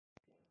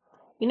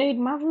It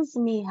marvels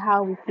me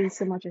how we pay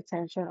so much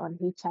attention on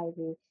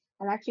HIV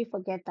and actually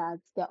forget that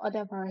there are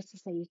other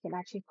viruses that you can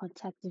actually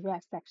contact via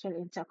sexual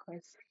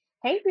intercourse.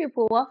 Hey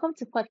people, welcome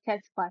to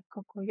Podcast by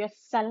Coco. Your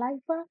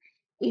saliva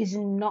is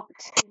not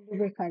a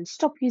lubricant.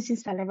 Stop using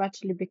saliva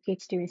to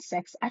lubricate during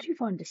sex. I don't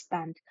even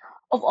understand.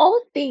 Of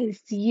all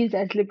things to use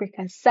as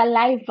lubricant,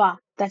 saliva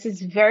that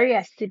is very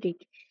acidic.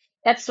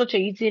 That's what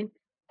you're using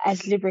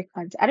as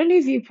lubricants. I don't know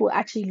if you people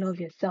actually love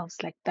yourselves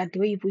like that, the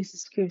way you people used to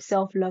scream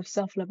self love,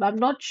 self love. I'm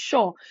not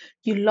sure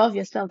you love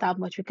yourself that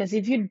much because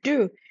if you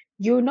do,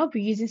 you will not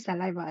be using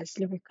saliva as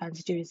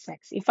lubricants during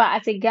sex. In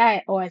fact, as a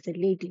guy or as a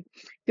lady,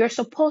 you're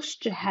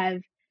supposed to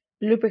have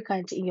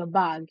lubricant in your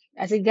bag.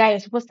 As a guy, you're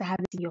supposed to have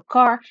it in your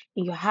car,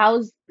 in your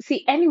house.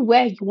 See,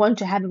 anywhere you want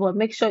to have it, but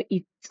make sure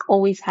it's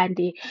always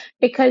handy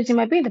because you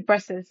might be in the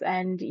process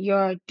and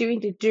you're doing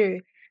the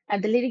do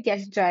and the lady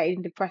gets dry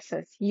in the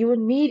process. You will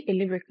need a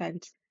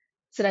lubricant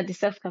so that the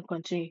sex can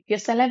continue. Your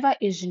saliva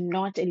is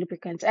not a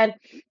lubricant. And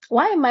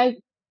why am I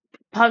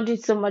pounding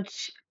so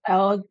much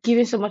or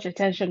giving so much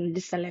attention to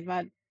this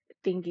saliva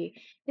thingy?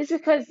 It's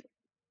because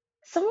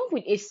someone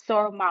with a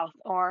sore mouth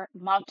or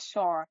mouth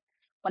sore,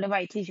 whatever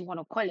it is you want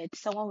to call it,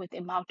 someone with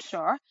a mouth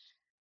sore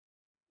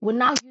will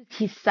now use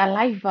his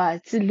saliva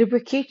to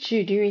lubricate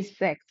you during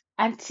sex.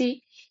 And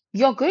see,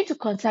 you're going to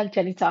contact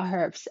genital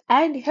herpes.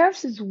 And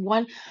herpes is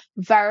one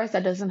virus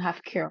that doesn't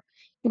have cure.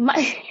 You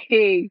might,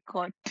 hey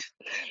God,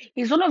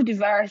 it's one of the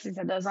viruses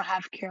that doesn't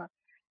have cure.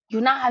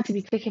 You now have to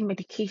be taking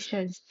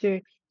medications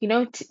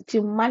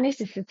to manage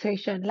the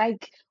situation.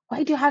 Like,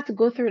 why do you have to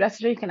go through that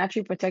so you can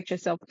actually protect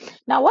yourself?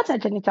 Now, what are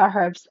genital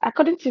herpes?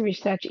 According to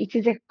research, it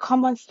is a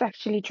common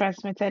sexually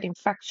transmitted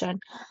infection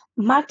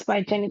marked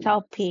by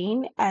genital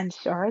pain and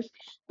sores,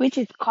 which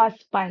is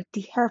caused by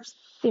the herpes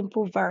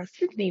simple virus.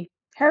 His name,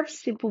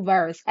 herpes simple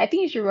virus. I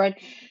think you should run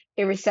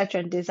a research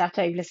on this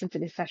after you've listened to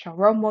this session.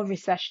 Run more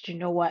research to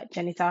know what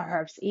genital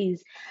herpes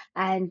is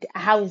and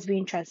how it's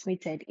being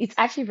transmitted. It's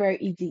actually very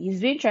easy.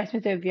 It's being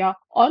transmitted via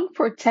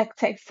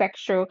unprotected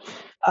sexual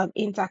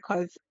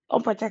intercourse,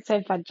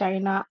 unprotected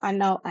vagina,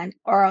 anal, and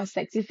oral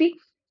sex. You see,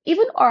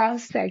 even oral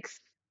sex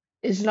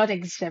is not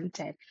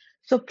exempted.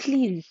 So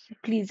please,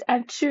 please,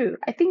 and true,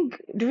 I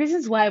think the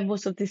reasons why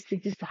most of these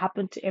things used to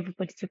happen to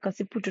everybody is because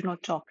people do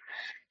not talk.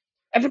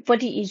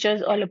 Everybody is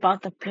just all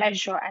about the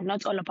pleasure and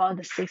not all about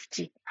the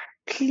safety.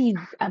 Please,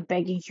 I'm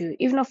begging you,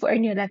 if not for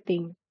any other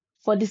thing,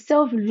 for the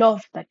self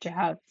love that you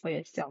have for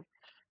yourself,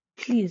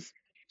 please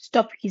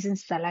stop using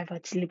saliva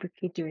to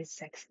lubricate during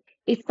sex.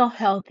 It's not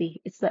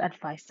healthy, it's not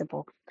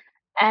advisable.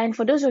 And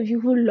for those of you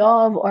who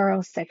love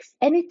oral sex,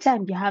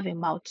 anytime you have a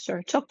mouth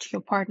sore, talk to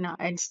your partner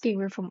and stay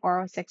away from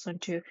oral sex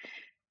until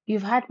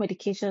you've had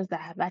medications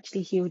that have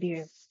actually healed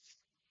you.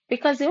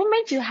 Because the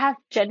moment you have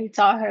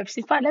genital herpes,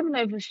 in fact, let me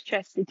not even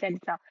stress the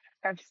genital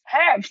herpes.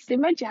 Herpes, the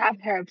moment you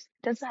have herpes,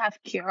 it doesn't have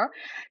cure.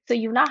 So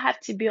you now have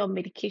to be on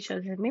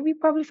medications and maybe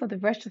probably for the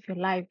rest of your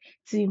life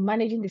to be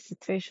managing the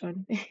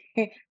situation.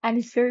 And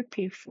it's very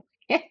painful.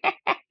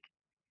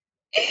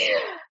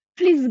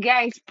 Please,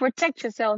 guys, protect yourself.